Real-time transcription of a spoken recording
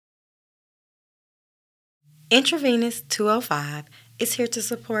Intravenous 205 is here to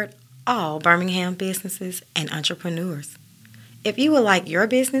support all Birmingham businesses and entrepreneurs. If you would like your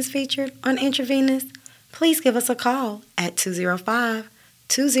business featured on Intravenous, please give us a call at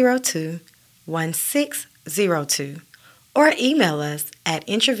 205-202-1602 or email us at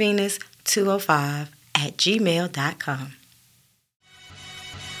intravenous205@gmail.com.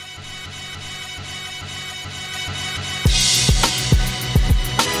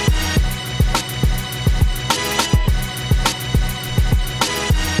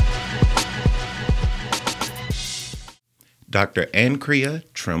 Dr. Ankrehah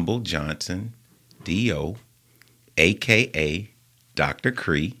Trimble Johnson, D.O., a.k.a. Dr.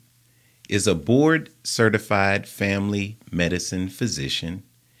 Cree, is a board-certified family medicine physician,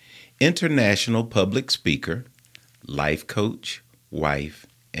 international public speaker, life coach, wife,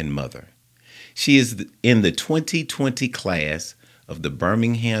 and mother. She is in the 2020 class of the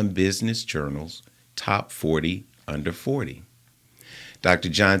Birmingham Business Journal's Top 40 Under 40. Dr.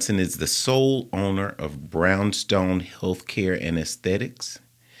 Johnson is the sole owner of Brownstone Healthcare and Aesthetics.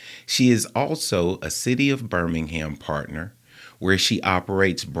 She is also a City of Birmingham partner, where she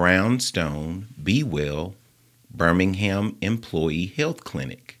operates Brownstone Be Well Birmingham Employee Health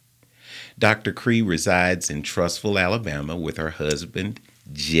Clinic. Dr. Cree resides in Trussville, Alabama, with her husband,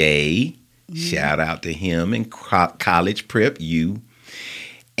 Jay. Shout out to him and College Prep U.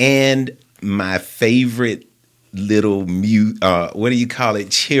 And my favorite little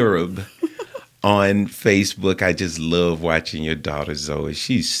cherub on Facebook. I just love watching your daughter Zoe.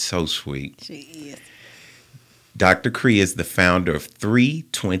 She's so sweet. She is. Dr. Cree is the founder of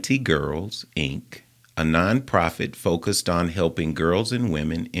 320 Girls, Inc., a nonprofit focused on helping girls and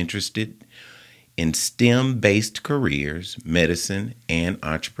women interested in STEM-based careers, medicine, and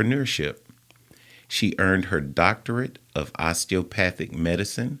entrepreneurship. She earned her doctorate of osteopathic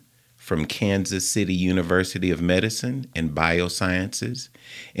medicine from Kansas City University of Medicine and Biosciences,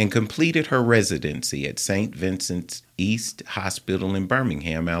 and completed her residency at St. Vincent's East Hospital in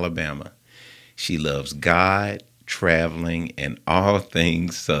Birmingham, Alabama. She loves God, traveling, and all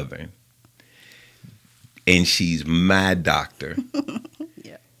things Southern. And she's my doctor.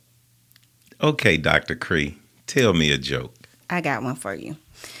 Yeah. Okay, Dr. Cree, tell me a joke. I got one for you.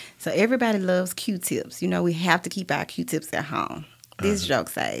 So everybody loves Q-tips. You know, we have to keep our Q-tips at home. This joke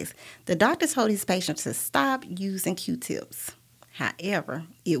says, the doctor told his patient to stop using Q-tips. However,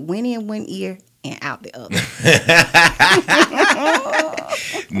 it went in one ear and out the other.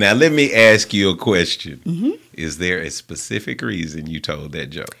 Now, let me ask you a question. Mm-hmm. Is there a specific reason you told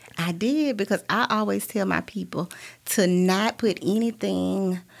that joke? I did, because I always tell my people to not put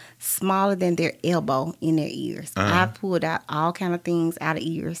anything smaller than their elbow in their ears. I pulled out all kind of things out of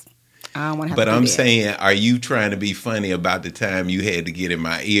ears. I don't want to have But to do I'm that. saying, are you trying to be funny about the time you had to get in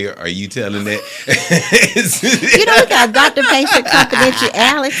my ear? Are you telling that? You know, we got doctor-patient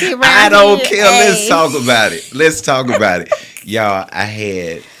confidentiality right I don't here. care. Hey. Let's talk about it. Let's talk about it. Y'all, I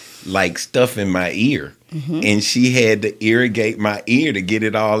had like stuff in my ear. Mm-hmm. And she had to irrigate my ear to get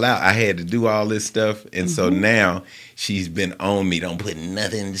it all out. I had to do all this stuff. And so now she's been on me. Don't put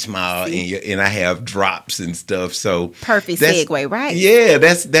nothing small in your, and I have drops and stuff. So Perfect segue, right? Yeah,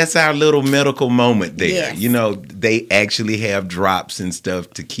 that's our little medical moment there. Yes. You know, they actually have drops and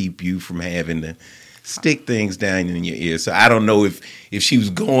stuff to keep you from having to stick things down in your ear. So I don't know if she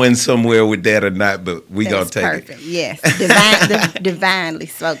was going somewhere with that or not, but we going to take perfect. it. Yes, divinely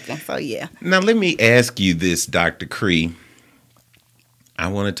spoken. So, yeah. Now, let me ask you this, Dr. Cree. I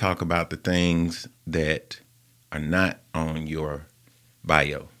want to talk about the things that are not on your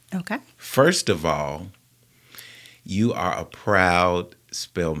bio. Okay. First of all, you are a proud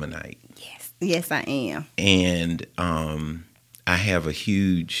Spelmanite. Yes, I am. And I have a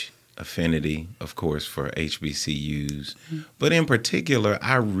huge affinity, of course, for HBCUs. But in particular,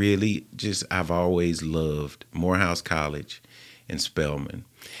 I've always loved Morehouse College and Spelman.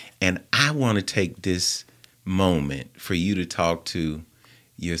 And I want to take this moment for you to talk to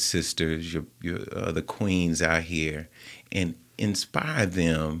your sisters, your the queens out here, and inspire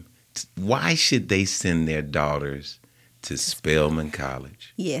them. Why should they send their daughters to Spelman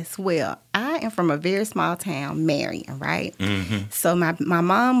College? Yes, well, I am from a very small town, Marion, right? Mm-hmm. So my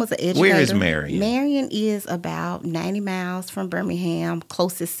mom was an educator. Where is Marion? Marion is about 90 miles from Birmingham,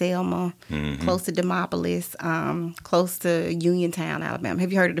 close to Selma, close to Demopolis, close to Uniontown, Alabama.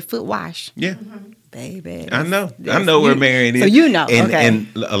 Have you heard of the Foot Wash? Yeah. Baby. I know where Marion is. So you know, okay. And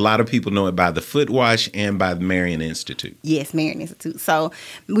a lot of people know it by the Foot Wash and by the Marion Institute. Yes, Marion Institute. So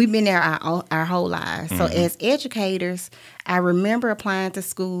we've been there our whole lives. So as educators, I remember applying to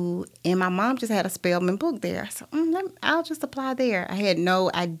school, and my mom just had a Spelman book there. So I'll just apply there. I had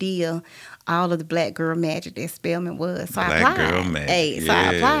no idea all of the black girl magic that Spelman was. So I applied. Black girl magic. So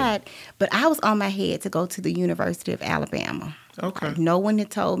I applied, but I was on my head to go to the University of Alabama. Okay. Like, no one had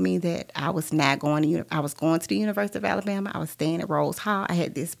told me that I was not going to. I was going to the University of Alabama. I was staying at Rose Hall. I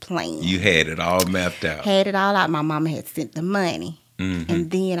had this plan. You had it all mapped out. Had it all out. My mama had sent the money, and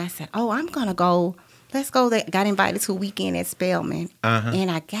then I said, "Oh, I'm gonna go. Let's go." Got invited to a weekend at Spelman,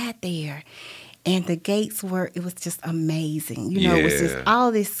 and I got there, and the gates it was just amazing. You know, it was just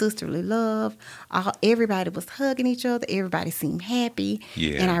all this sisterly love. Everybody was hugging each other. Everybody seemed happy.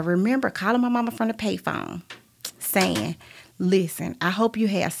 Yeah. And I remember calling my mama from the payphone, saying, "Listen, I hope you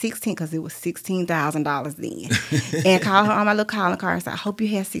have 16," because it was $16,000 then. And call her on my little calling card and said, "I hope you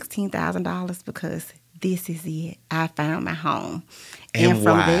have $16,000 because this is it. I found my home." And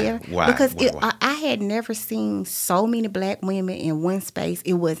from why? there, Why? because Why? I had never seen so many black women in one space.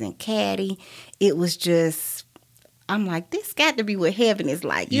 It wasn't catty. It was just, I'm like, this got to be what heaven is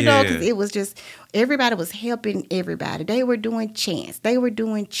like, you know, because it was just, everybody was helping everybody. They were doing chants. They were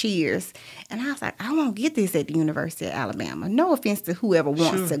doing cheers. And I was like, I won't get this at the University of Alabama. No offense to whoever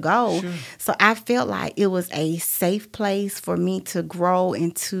wants to go. Sure. So I felt like it was a safe place for me to grow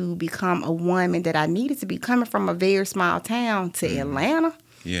and to become a woman that I needed to be, coming from a very small town to Atlanta.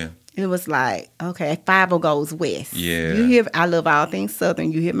 Yeah. It was like, okay, 5 goes west. Yeah. You hear, I love all things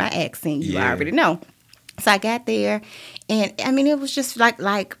Southern. You hear my accent. You already know. So I got there, and I mean, it was just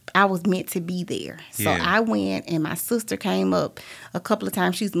like I was meant to be there. So I went, and my sister came up a couple of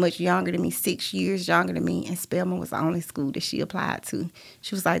times. She's much younger than me, 6 years younger than me, and Spelman was the only school that she applied to.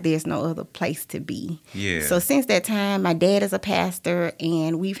 She was like, there's no other place to be. Yeah. So since that time, my dad is a pastor,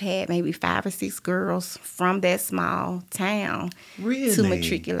 and we've had maybe 5 or 6 girls from that small town to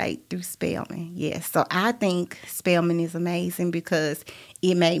matriculate through Spelman. Yes. So I think Spelman is amazing because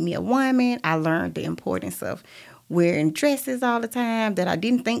it made me a woman. I learned the importance of wearing dresses all the time that I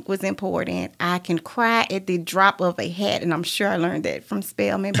didn't think was important. I can cry at the drop of a hat, and I'm sure I learned that from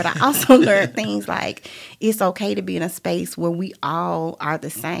Spelman. But I also learned things like it's okay to be in a space where we all are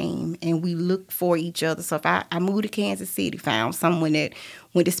the same and we look for each other. So if I moved to Kansas City, found someone that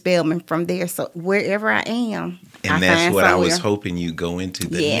went to Spelman from there. So wherever I am, and that's what I was hoping you go into,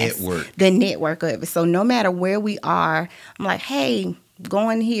 the network. The network of it. So no matter where we are, I'm like, hey,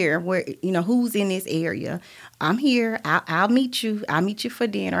 going here, where, you know, who's in this area? I'm here. I'll meet you. I'll meet you for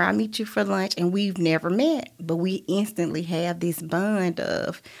dinner. I'll meet you for lunch. And we've never met, but we instantly have this bond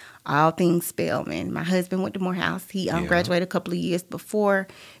of all things Spelman. My husband went to Morehouse. He graduated a couple of years before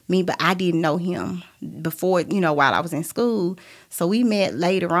me, but I didn't know him before, you know, while I was in school. So we met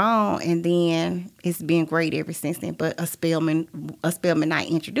later on, and then it's been great ever since then. But a Spelman night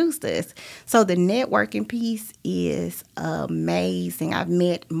introduced us. So the networking piece is amazing. I've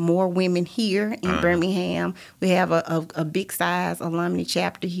met more women here in Birmingham. We have a big size alumni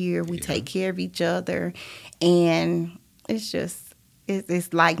chapter here. We take care of each other, and it's just,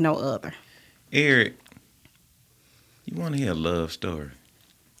 it's like no other. Eric, you want to hear a love story?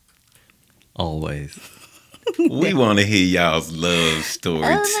 Always. We want to hear y'all's love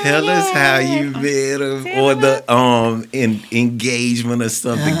story. Tell us how you met him, or the engagement or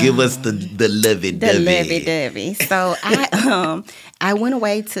something. Give us the lovey-dovey. The lovey-dovey. So I went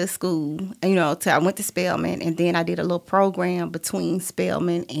away to school, you know, I went to Spelman, and then I did a little program between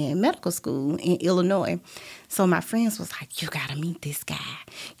Spelman and medical school in Illinois. So my friends was like, you got to meet this guy.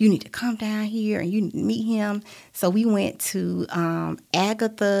 You need to come down here and you need to meet him. So we went to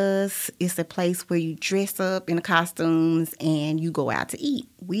Agatha's. It's a place where you dress up in the costumes and you go out to eat.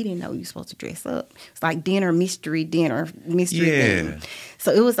 We didn't know you were supposed to dress up. It's like mystery thing.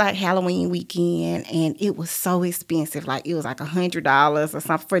 So it was like Halloween weekend, and it was so expensive. Like it was like $100 or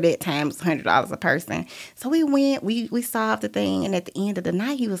something. For that time, it was $100 a person. So we went, we solved the thing, and at the end of the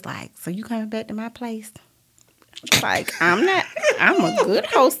night, he was like, so you coming back to my place? Like, I'm a good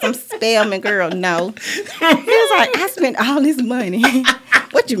host. I'm Spelman girl. No. He was like, I spent all this money.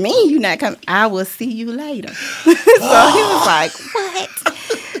 What you mean you not coming? I will see you later. So he was like,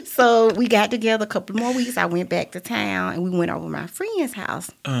 what? So we got together a couple more weeks. I went back to town, and we went over to my friend's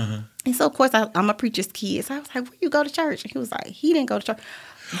house. And so, of course, I'm a preacher's kid. So I was like, where you go to church? And he was like, he didn't go to church.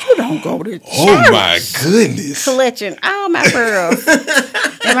 You don't go to church. Oh, my goodness. Clutching all my pearls.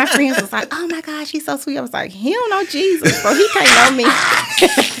 And my friends was like, oh, my gosh, he's so sweet. I was like, he don't know Jesus, so he can't know me.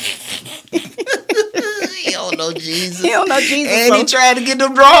 He don't know know Jesus. He don't know Jesus. And so he tried to get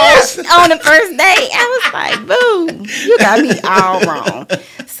them drawers. on the first day, I was like, boo, you got me all wrong.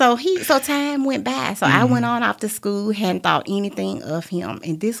 So time went by. So I went on off to school, hadn't thought anything of him.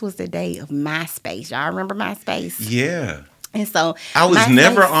 And this was the day of MySpace. Y'all remember MySpace? Yeah. And so I was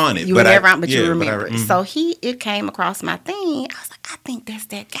never on it. You were never on, but you yeah, remember it. So it came across my thing. I was like, I think that's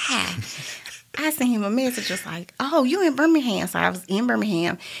that guy. I sent him a message just like, oh, you in Birmingham. So I was in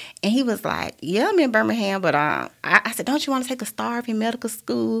Birmingham. And he was like, yeah, I'm in Birmingham. But I said, don't you want to take a starving medical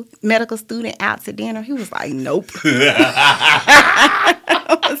student out to dinner? He was like, nope.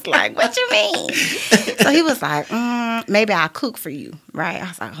 I was like, what you mean? So he was like, maybe I'll cook for you, right? I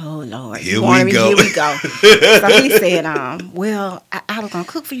was like, oh, Lord. Here we go. Here we go. So he said, well, I was going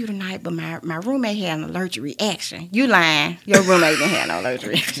to cook for you tonight, but my roommate had an allergic reaction. You lying. Your roommate didn't have no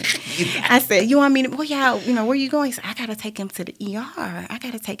allergic reaction. I said, you want me to, well, y'all, where you going? He said, I got to take him to the ER. I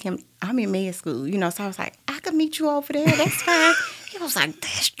got to take him. I'm in med school, So I was like, I could meet you over there. That's fine. He was like,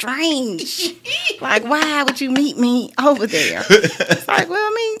 that's strange. Like, why would you meet me over there? It's like, well,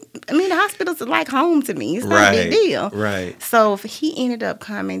 I mean, the hospitals are like home to me. It's not a big deal. Right. So he ended up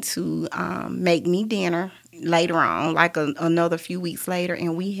coming to make me dinner later on, like another few weeks later,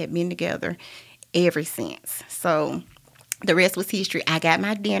 and we had been together ever since. So the rest was history. I got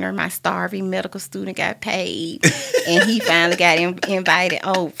my dinner. My starving medical student got paid, and he finally got invited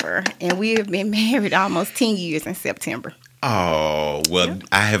over. And we have been married almost 10 years in September. Oh, well, yeah.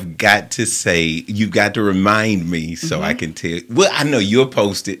 I have got to say, you've got to remind me so I can tell. Well, I know you'll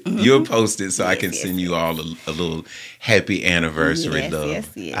post it. You'll post it so I can send you all a little happy anniversary love.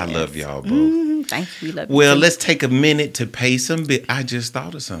 Yes. I love y'all both. Thank you. We love you. Well, let's take a minute to pay some bills. I just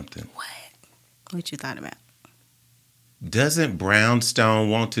thought of something. What you thought about? Doesn't Brownstone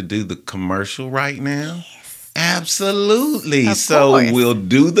want to do the commercial right now? Yes. Absolutely. So we'll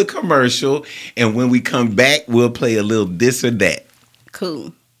do the commercial, and when we come back, we'll play a little this or that.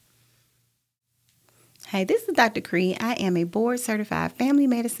 Cool. Hey, this is Dr. Cree. I am a board-certified family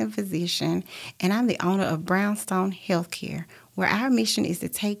medicine physician, and I'm the owner of Brownstone Healthcare, where our mission is to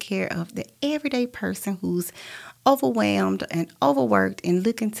take care of the everyday person who's overwhelmed and overworked and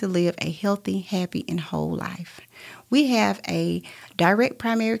looking to live a healthy, happy, and whole life. We have a direct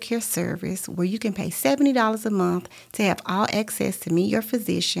primary care service where you can pay $70 a month to have all access to meet your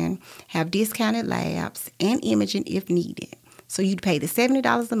physician, have discounted labs, and imaging if needed. So you'd pay the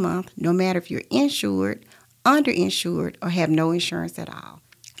 $70 a month no matter if you're insured, underinsured, or have no insurance at all.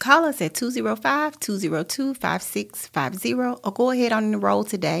 Call us at 205-202-5650 or go ahead and enroll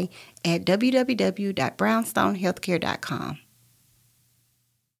today at www.brownstonehealthcare.com.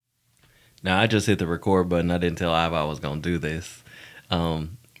 Now, I just hit the record button. I didn't tell Iva I was going to do this.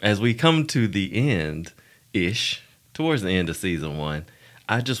 As we come to the end-ish, towards the end of season 1,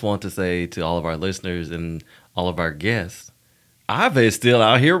 I just want to say to all of our listeners and all of our guests, Iva is still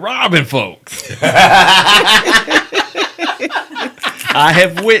out here robbing folks. I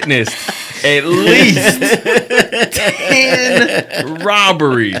have witnessed at least 10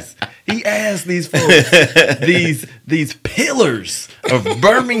 robberies. He asked these folks, these pillars of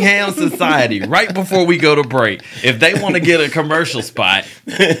Birmingham society, right before we go to break, if they want to get a commercial spot,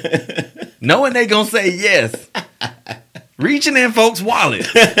 knowing they gonna say yes, reaching in folks'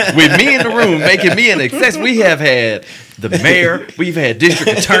 wallets with me in the room, making me an access. We have had the mayor, we've had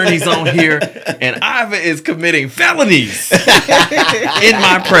district attorneys on here, and Iva is committing felonies in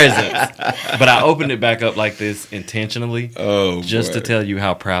my presence. But I opened it back up like this intentionally, just to tell you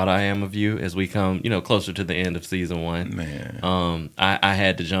how proud I am of you as we come, closer to the end of season 1. Man, I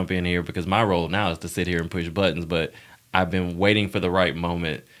had to jump in here because my role now is to sit here and push buttons, but I've been waiting for the right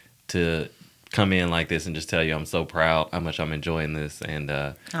moment to come in like this and just tell you I'm so proud how much I'm enjoying this and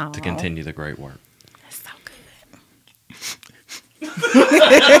to continue the great work. That's so good.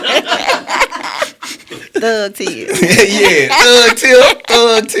 Thug tears. Yeah,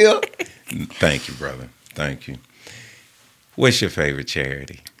 thug tip. Thank you, brother. Thank you. What's your favorite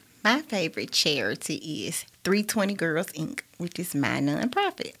charity? My favorite charity is 320 Girls Inc., which is my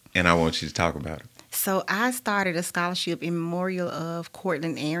nonprofit. And I want you to talk about it. So I started a scholarship in memorial of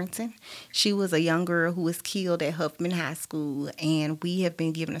Cortland Arrington. She was a young girl who was killed at Huffman High School, and we have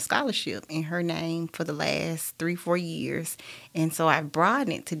been given a scholarship in her name for the last 3-4 years. And so I've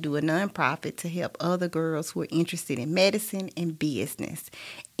broadened it to do a nonprofit to help other girls who are interested in medicine and business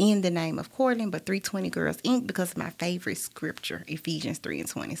in the name of Cortland, but 320 Girls Inc. because of my favorite scripture, Ephesians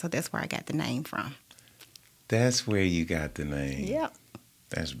 3:20. So that's where I got the name from. That's where you got the name. Yep.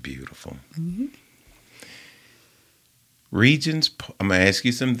 That's beautiful. Mm-hmm. Regions, I'm going to ask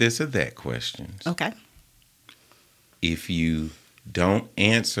you some this or that questions. Okay. If you don't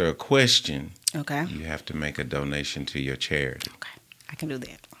answer a question, Okay. you have to make a donation to your charity. Okay. I can do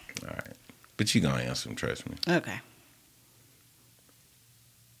that. All right. But you're going to answer them, trust me. Okay.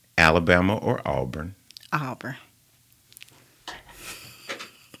 Alabama or Auburn? Auburn.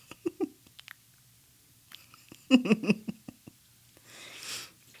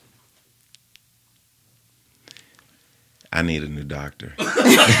 I need a new doctor. You don't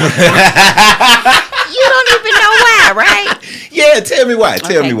even know why, right? Yeah, tell me why.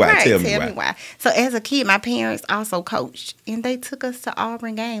 Tell me why. Right. Tell me why. So as a kid, my parents also coached, and they took us to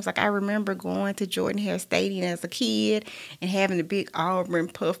Auburn games. Like I remember going to Jordan-Hare Stadium as a kid and having the big Auburn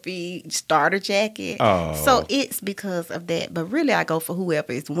puffy starter jacket. Oh. So it's because of that. But really, I go for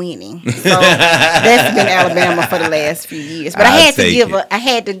whoever is winning. So that's been Alabama for the last few years. But I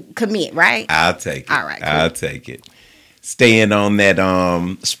had to commit, right? I'll take it. All right, cool. I'll take it. Staying on that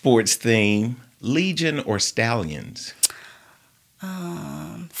sports theme, Legion or Stallions?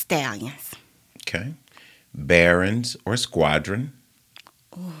 Stallions. Okay. Barons or Squadron?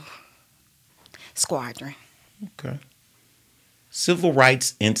 Squadron. Okay. Civil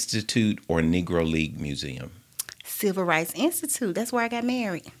Rights Institute or Negro League Museum? Civil Rights Institute. That's where I got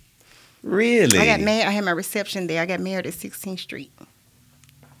married. Really? I got married. I had my reception there. I got married at 16th Street.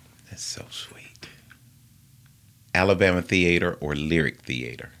 That's so sweet. Alabama Theater or Lyric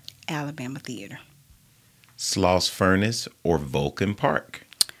Theater? Alabama Theater. Sloss Furnace or Vulcan Park?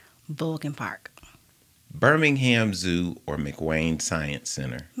 Vulcan Park. Birmingham Zoo or McWayne Science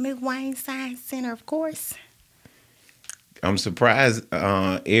Center? McWayne Science Center, of course. I'm surprised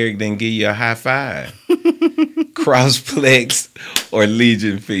Eric didn't give you a high five. Crossplex or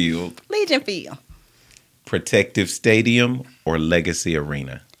Legion Field? Legion Field. Protective Stadium or Legacy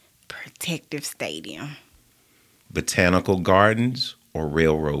Arena? Protective Stadium. Botanical Gardens or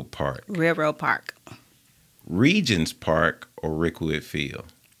Railroad Park? Railroad Park. Regents Park or Rickwood Field?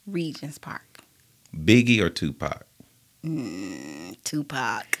 Regents Park. Biggie or Tupac?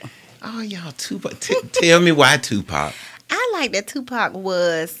 Tupac. Oh, y'all, Tupac. Tell me why Tupac. I like that Tupac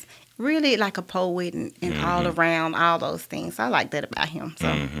was really like a poet and all around, all those things. I like that about him.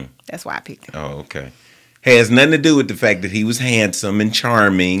 So that's why I picked him. Oh, okay. Has nothing to do with the fact that he was handsome and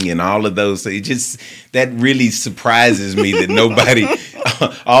charming and all of those things. Just that really surprises me that nobody,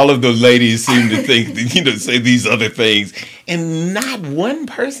 all of the ladies seem to think, say these other things. And not one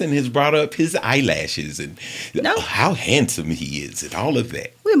person has brought up his eyelashes and how handsome he is and all of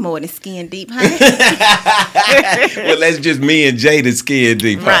that. We're more than skin deep, honey. Well, that's just me and Jay the skin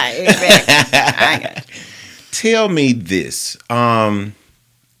deep. Huh? Right, exactly. I got you. Tell me this.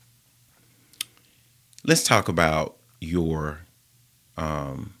 Let's talk about your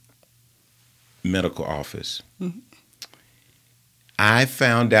medical office. Mm-hmm. I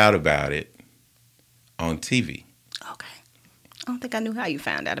found out about it on TV. Okay. I don't think I knew how you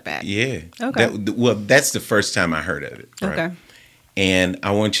found out about it. Yeah. Okay. That's the first time I heard of it. Right? Okay. And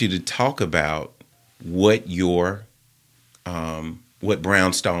I want you to talk about what your what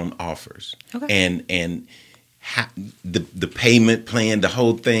Brownstone offers. Okay. And how, the payment plan, the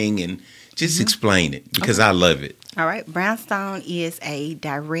whole thing, and just explain it because I love it. All right. Brownstone is a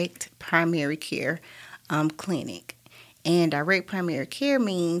direct primary care clinic. And direct primary care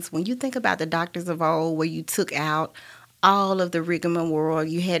means when you think about the doctors of old where you took out all of the rigmarole,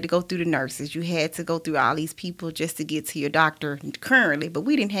 you had to go through the nurses, you had to go through all these people just to get to your doctor currently. But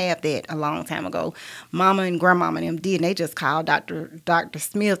we didn't have that a long time ago. Mama and grandmama and them didn't. They just called Dr.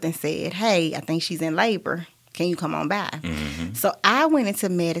 Smith and said, hey, I think she's in labor. Can you come on by? Mm-hmm. So I went into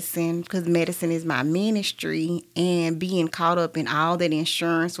medicine because medicine is my ministry, and being caught up in all that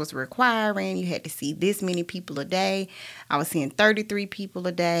insurance was requiring. You had to see this many people a day. I was seeing 33 people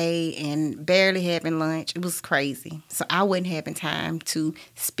a day and barely having lunch. It was crazy. So I wasn't having time to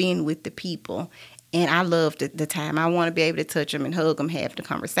spend with the people. And I loved the time. I want to be able to touch them and hug them, have the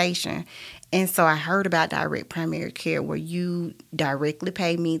conversation. And so I heard about direct primary care where you directly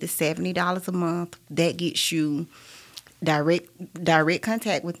pay me the $70 a month. That gets you direct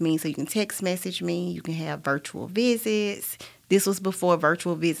contact with me. So you can text message me. You can have virtual visits. This was before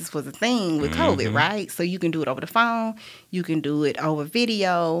virtual visits was a thing with COVID, right? So you can do it over the phone. You can do it over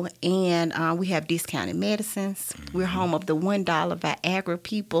video. And we have discounted medicines. We're home of the $1 Viagra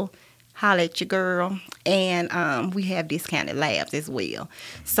people. Holla at your girl. And we have discounted labs as well.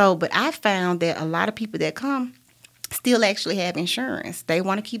 So, but I found that a lot of people that come still actually have insurance. They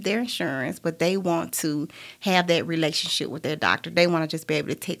want to keep their insurance, but they want to have that relationship with their doctor. They want to just be able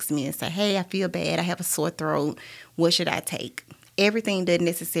to text me and say, hey, I feel bad. I have a sore throat. What should I take? everything doesn't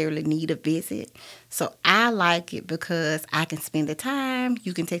necessarily need a visit. So I like it because I can spend the time.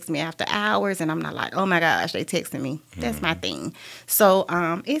 You can text me after hours, and I'm not like, oh my gosh, they texting me. That's my thing. So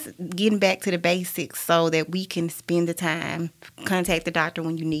it's getting back to the basics so that we can spend the time, contact the doctor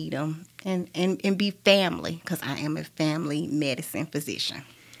when you need them, and be family, because I am a family medicine physician.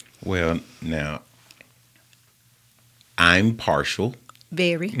 Well, now, I'm partial.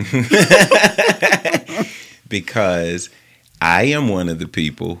 Very. Because I am one of the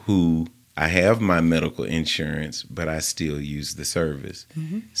people who I have my medical insurance, but I still use the service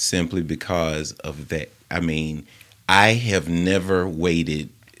simply because of that. I mean, I have never waited.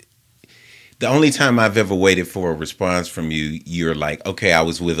 The only time I've ever waited for a response from you, you're like, okay, I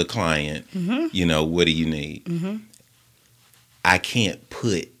was with a client. You know, what do you need? I can't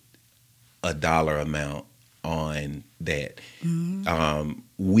put a dollar amount on that.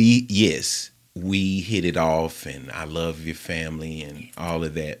 We hit it off, and I love your family and all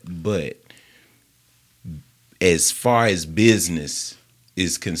of that. But as far as business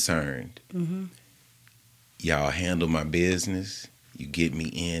is concerned, y'all handle my business. You get me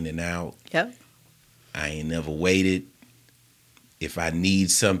in and out. Yep. I ain't never waited. If I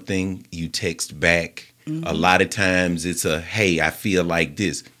need something, you text back. A lot of times it's a, hey, I feel like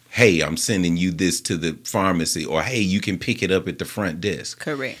this. Hey, I'm sending you this to the pharmacy. Or, hey, you can pick it up at the front desk.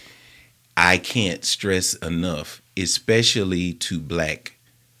 Correct. I can't stress enough, especially to Black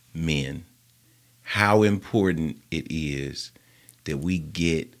men, how important it is that we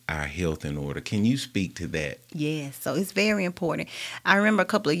get our health in order. Can you speak to that? Yes, so it's very important. I remember a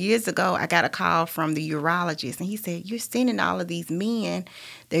couple of years ago, I got a call from the urologist, and he said, you're sending all of these men,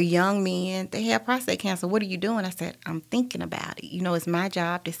 they're young men, they have prostate cancer. What are you doing? I said, I'm thinking about it. You know, it's my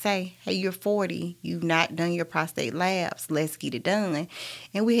job to say, hey, you're 40, you've not done your prostate labs, let's get it done.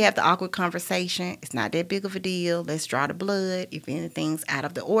 And we have the awkward conversation. It's not that big of a deal. Let's draw the blood. If anything's out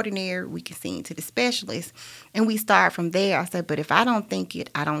of the ordinary, we can send it to the specialist. And we start from there. I said, but if I don't think it,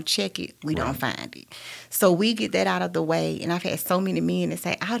 I don't check it, we don't find it. So we get that out of the way. And I've had so many men that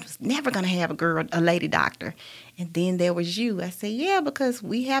say, I was never going to have a lady doctor. And then there was you. I said, yeah, because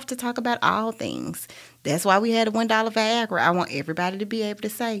we have to talk about all things. That's why we had a $1 Viagra. I want everybody to be able to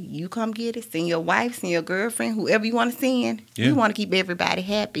say, you come get it, send your wife, send your girlfriend, whoever you want to send. Yeah. We want to keep everybody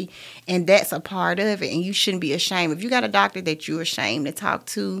happy. And that's a part of it. And you shouldn't be ashamed. If you got a doctor that you're ashamed to talk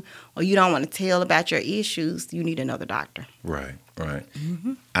to, or you don't want to tell about your issues, you need another doctor. Right.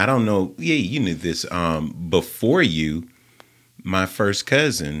 I don't know. Yeah, you knew this. Before you, my first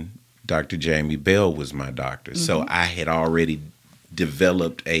cousin, Dr. Jamie Bell, was my doctor. So I had already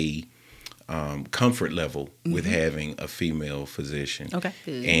developed a comfort level with having a female physician. Okay.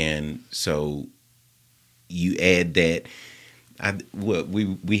 Good. And so you add that.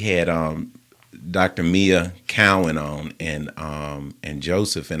 We had Dr. Mia Cowan on and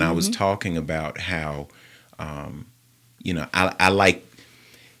Joseph, and I was talking about how I like,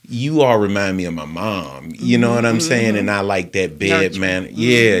 you all remind me of my mom. You know what I'm saying? And I like that bed man.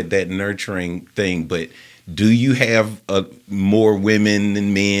 Yeah, that nurturing thing. But do you have more women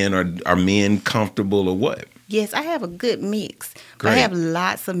than men, or are men comfortable, or what? Yes, I have a good mix. Great. I have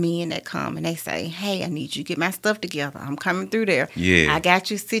lots of men that come and they say, hey, I need you to get my stuff together. I'm coming through there. Yeah. I got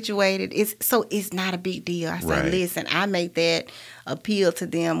you situated. It's not a big deal. I say, listen, I make that appeal to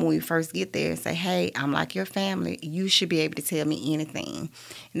them when we first get there and say, hey, I'm like your family. You should be able to tell me anything.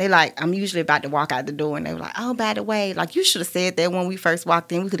 And they like, I'm usually about to walk out the door, and they were like, oh, by the way, like you should have said that when we first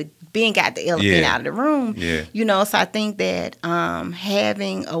walked in. We could have been got the elephant out of the room. Yeah. You know, so I think that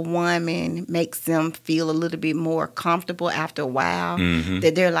having a woman makes them feel a little bit more comfortable after a while.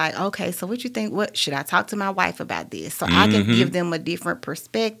 That they're like, okay, so what you think? What should I talk to my wife about this? So I can give them a different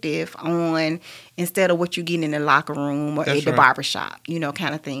perspective on, instead of what you get in the locker room or at the barbershop, you know,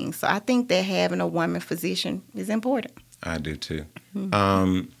 kind of thing. So I think that having a woman physician is important. I do too.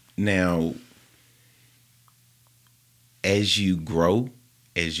 Now, as you grow,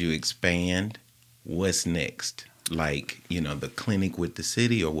 as you expand, what's next? Like, the clinic with the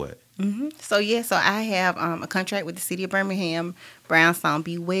city, or what? So I have a contract with the city of Birmingham, Brownstone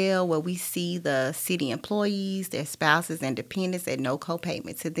Be Well, where we see the city employees, their spouses, and dependents at no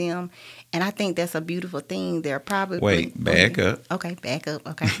co-payment to them. And I think that's a beautiful thing. They're probably... Wait, back up. Okay, back up.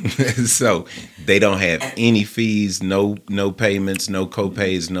 Okay. So they don't have any fees, no payments, no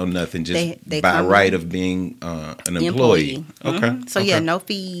co-pays, no nothing, just they by right of being an employee. Okay. So no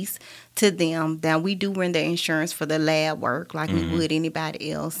fees to them. Now, we do run their insurance for the lab work like we would anybody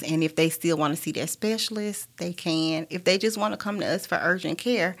else. And if they still want to see their specialist, they can. If they just want to come to us request for urgent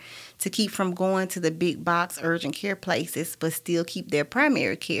care to keep from going to the big box urgent care places, but still keep their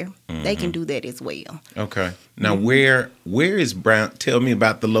primary care, they can do that as well. Okay. Now, where is Brown? Tell me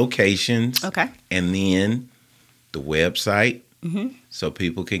about the locations. Okay. And then the website, so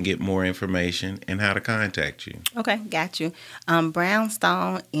people can get more information and how to contact you. Okay, got you.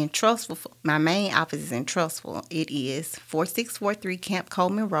 Brownstone in Trussville. My main office is in Trussville. It is 4643 Camp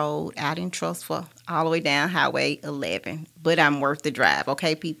Coleman Road out in Trussville, all the way down Highway 11. But I'm worth the drive,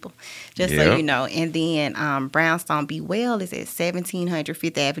 okay, people? Just so you know. And then Brownstone Be Well is at 1700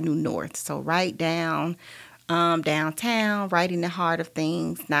 Fifth Avenue North. So right down downtown, right in the heart of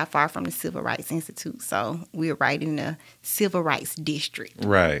things, not far from the Civil Rights Institute. So we're right in the Civil Rights District.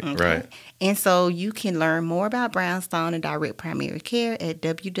 Right, okay? right. And so you can learn more about Brownstone and direct primary care at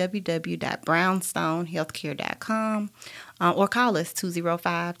www.brownstonehealthcare.com or call us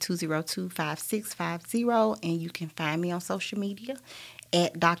 205-202-5650, and you can find me on social media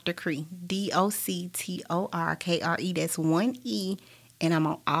at Dr. Cree, DOCTORKRE. That's 1 E, and I'm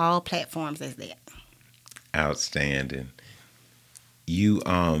on all platforms as that. Outstanding. You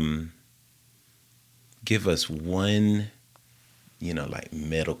give us one, like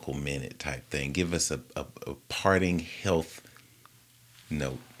medical minute type thing. Give us a parting health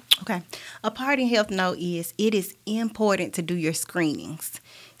note. Okay. A parting health note is it is important to do your screenings.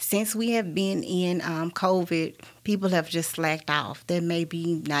 Since we have been in COVID, people have just slacked off. They may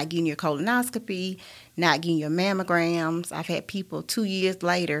be not getting your colonoscopy, not getting your mammograms. I've had people 2 years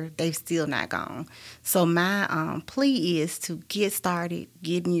later, they've still not gone. So my plea is to get started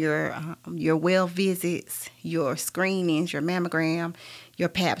getting your well visits, your screenings, your mammogram, your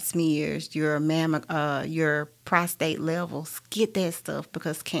pap smears, your prostate levels. Get that stuff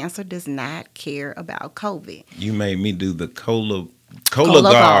because cancer does not care about COVID. You made me do the Cologuard.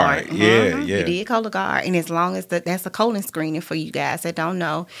 Yeah. You did Cologuard, and as long as that's a colon screening for you guys that don't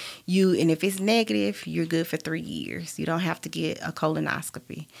know, and if it's negative, you're good for 3 years. You don't have to get a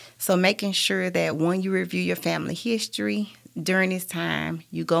colonoscopy. So making sure that when you review your family history during this time,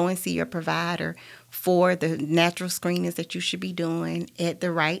 you go and see your provider for the natural screenings that you should be doing at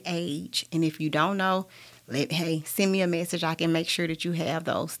the right age. And if you don't know, send me a message. I can make sure that you have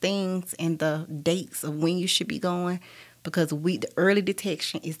those things and the dates of when you should be going. Because the early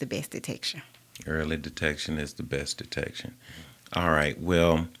detection is the best detection. Early detection is the best detection. All right.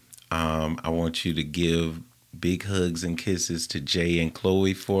 Well, I want you to give big hugs and kisses to Jay and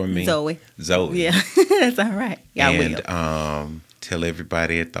Chloe for me. Zoe. Yeah, that's all right. I will. Tell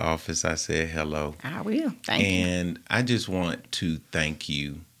everybody at the office I said hello. I will. Thank you. And I just want to thank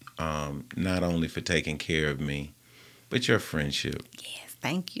you, not only for taking care of me, but your friendship. Yes.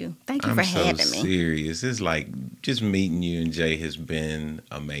 Thank you. Thank you for having me. I'm so serious. It's like just meeting you and Jay has been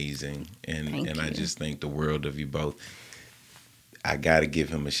amazing. And I just think the world of you both. I got to give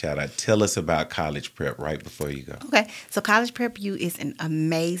him a shout out. Tell us about College Prep right before you go. Okay. So College Prep U is an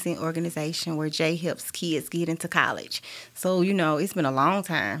amazing organization where Jay helps kids get into college. So, it's been a long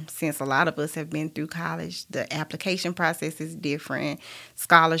time since a lot of us have been through college. The application process is different.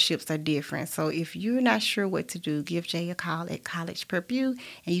 Scholarships are different. So if you're not sure what to do, give Jay a call at College Prep U,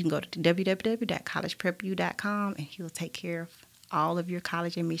 and you can go to www.collegeprepu.com, and he'll take care of all of your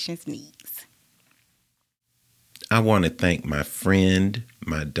college admissions needs. I want to thank my friend,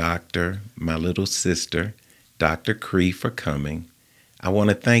 my doctor, my little sister, Dr. Cree, for coming. I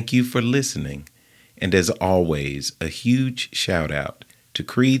want to thank you for listening. And as always, a huge shout out to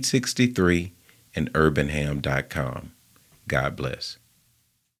Creed63 and urbanham.com. God bless.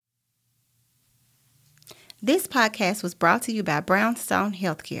 This podcast was brought to you by Brownstone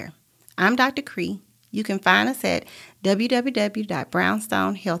Healthcare. I'm Dr. Cree. You can find us at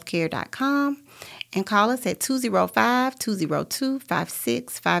www.brownstonehealthcare.com and call us at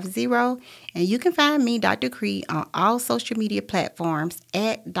 205-202-5650. And you can find me, Dr. Cree, on all social media platforms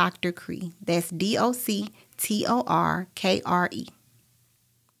at Dr. Cree. That's DOCTORKRE.